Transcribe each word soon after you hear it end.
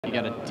You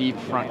got a deep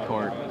front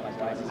court.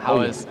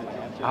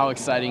 How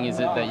exciting is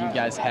it that you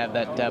guys have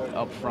that depth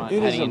up front?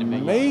 It is heading into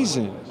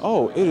amazing.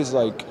 Oh, it is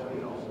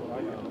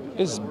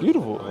it's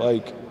beautiful.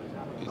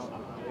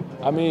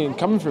 I mean,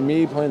 coming from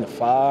me playing the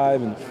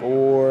 5 and the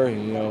 4,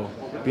 being a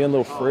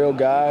little frail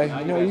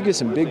guy, you get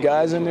some big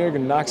guys in there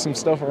can knock some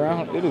stuff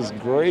around. It is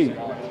great.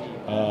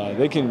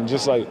 They can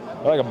just like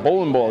a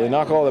bowling ball. They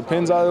knock all the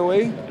pins out of the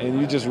way, and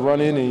you just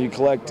run in and you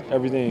collect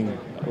everything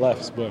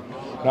left. But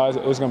no,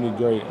 it's going to be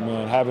great,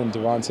 man. Having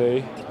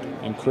Devontae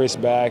and Chris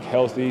back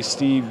healthy,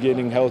 Steve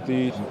getting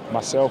healthy,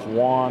 myself,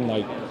 Juan,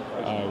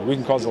 we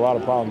can cause a lot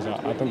of problems.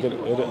 I think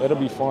it'll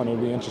be fun.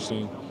 It'll be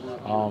interesting.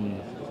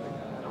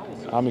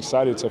 I'm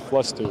excited to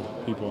fluster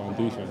people on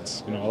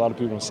defense. A lot of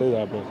people don't say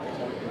that, but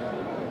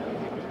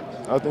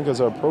I think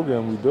as our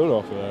program, we build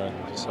off of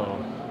that. So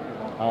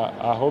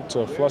I hope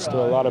to fluster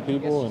a lot of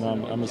people,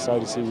 and I'm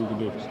excited to see what we can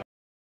do.